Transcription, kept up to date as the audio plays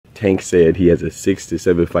Tank said he has a 6 to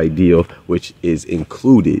 7 fight deal, which is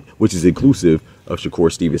inclusive of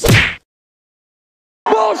SHAKUR Stevenson.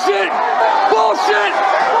 Bullshit! Bullshit!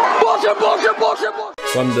 Bullshit, bullshit, bullshit, bullshit!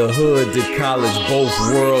 From the hood to college, both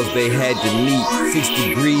worlds they had to meet. 6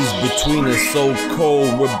 degrees between us, so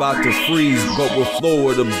cold, we're about to freeze. But we're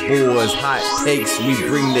Florida boys, hot takes, we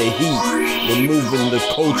bring the heat. We're moving the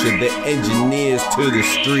culture, the engineers to the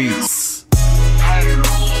streets.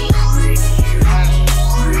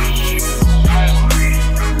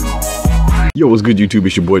 Yo, what's good, YouTube?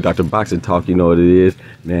 It's your boy, Dr. Boxing Talk. You know what it is,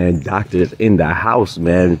 man. Doctor's in the house,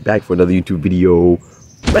 man. Back for another YouTube video.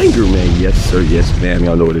 Banger, man. Yes, sir. Yes, ma'am.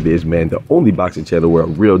 Y'all know what it is, man. The only boxing channel where a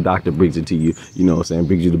real doctor brings it to you. You know what I'm saying?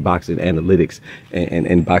 Brings you the boxing analytics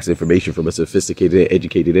and boxing information from a sophisticated,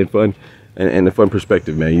 educated, and fun and a fun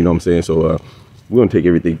perspective, man. You know what I'm saying? So, we don't take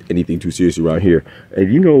anything too seriously around here.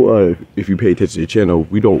 And you know, if you pay attention to the channel,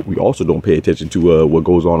 we also don't pay attention to what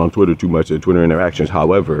goes on Twitter too much, and Twitter interactions.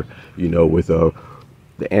 However, you know, with the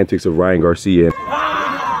antics of Ryan Garcia,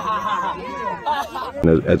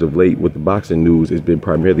 as of late with the boxing news, it's been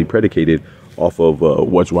primarily predicated off of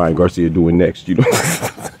what's Ryan Garcia doing next, you know,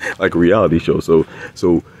 like a reality show. So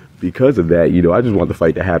because of that, you know, I just want the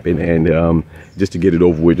fight to happen and just to get it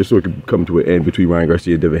over with, just so it can come to an end between Ryan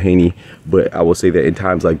Garcia and Devin Haney. But I will say that in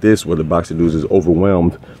times like this, where the boxing news is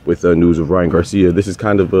overwhelmed with news of Ryan Garcia, this is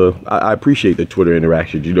kind of I appreciate the Twitter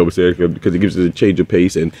interactions, you know what I'm saying, because it gives us a change of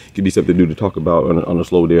pace and give me something new to talk about on a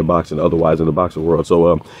slow day of boxing, otherwise in the boxing world.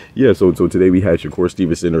 So yeah, so today we had SHAKUR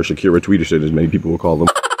Stevenson, or Shakira Tweederson, as many people will call him,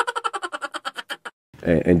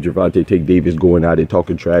 and Gervonta Tank Davis going out and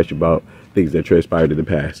talking trash about things that transpired in the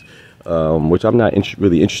past, which I'm not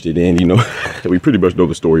really interested in. You know, we pretty much know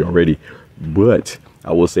the story already. But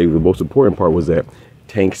I will say the most important part was that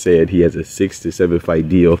Tank said he has a 6 to 7 fight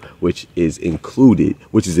deal, which is inclusive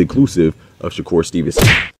of SHAKUR Stevenson.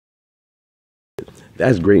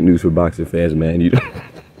 That's great news for boxing fans, man. You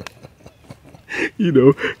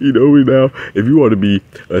know, now if you want to be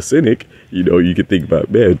a cynic, you know, you could think about,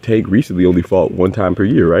 man, Tank recently only fought one time per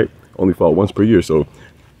year, right? Only fought once per year, so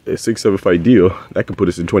a 6-7 fight deal, that could put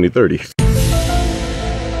us in 2030.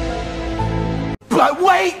 But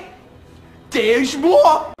wait! There's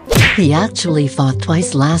more! He actually fought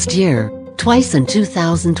twice last year, twice in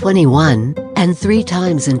 2021, and 3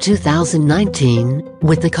 times in 2019,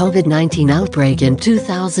 with the COVID-19 outbreak in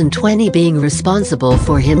 2020 being responsible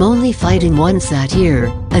for him only fighting once that year,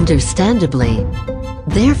 understandably.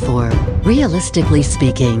 Therefore, realistically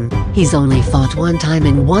speaking, he's only fought one time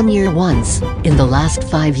in 1 year once, in the last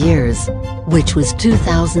 5 years, which was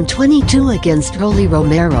 2022 against Rolly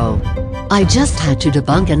Romero. I just had to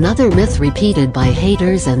debunk another myth repeated by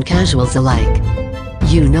haters and casuals alike.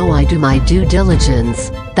 You know I do my due diligence,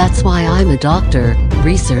 that's why I'm a doctor,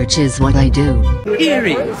 research is what I do.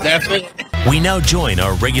 Period. We now join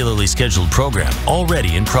our regularly scheduled program,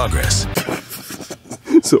 already in progress.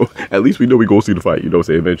 So at least we know we're going to see the fight, you know what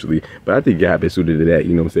I'm saying, eventually. But I think it happens sooner than that,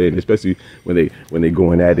 you know what I'm saying, especially when they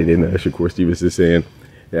going at it, and SHAKUR Stevenson saying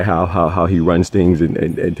how he runs things,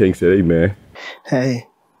 and Tank said, hey, man. Hey.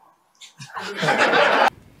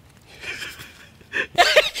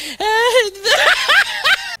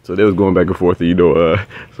 So they was going back and forth, and, you know,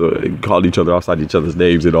 so they called each other outside each other's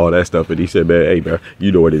names and all that stuff. And he said, man, hey, man,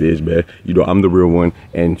 you know what it is, man. You know, I'm the real one.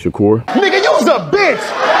 And SHAKUR, Nigga, you's a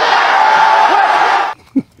bitch!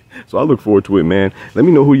 So I look forward to it, man. Let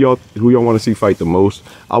me know who y'all want to see fight the most.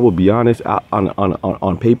 I will be honest,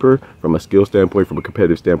 on paper, from a skill standpoint, from a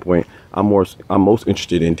competitive standpoint, I'm most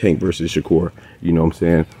interested in Tank versus SHAKUR. You know what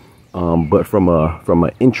I'm saying? But from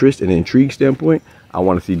an interest and intrigue standpoint, I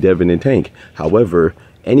want to see Devin and Tank. However,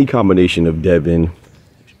 any combination of Devin,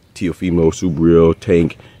 Teofimo, Subriel,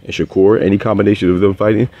 Tank, and SHAKUR, any combination of them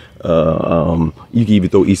fighting, you can even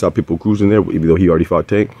throw Esau Pitbull Cruz in there, even though he already fought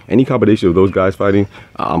Tank. Any combination of those guys fighting,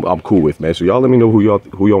 I'm cool with, man. So y'all let me know who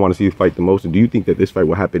y'all want to see fight the most, and do you think that this fight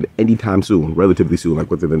will happen anytime soon, relatively soon,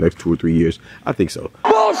 like within the next 2 or 3 years? I think so.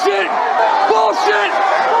 Bullshit! Bullshit!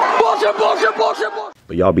 Bullshit, bullshit, bullshit, bullshit!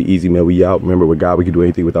 But y'all be easy, man. We out. Remember, with God, we can do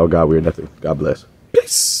anything. Without God, we're nothing. God bless.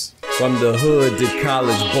 Peace. From the hood to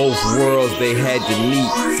college, both worlds they had to meet.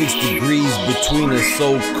 6 degrees between us,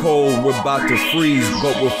 so cold, we're about to freeze.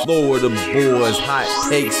 But we're Florida boys, hot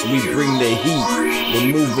takes, we bring the heat.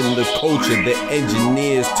 We're moving the culture, the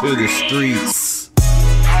engineers to the streets.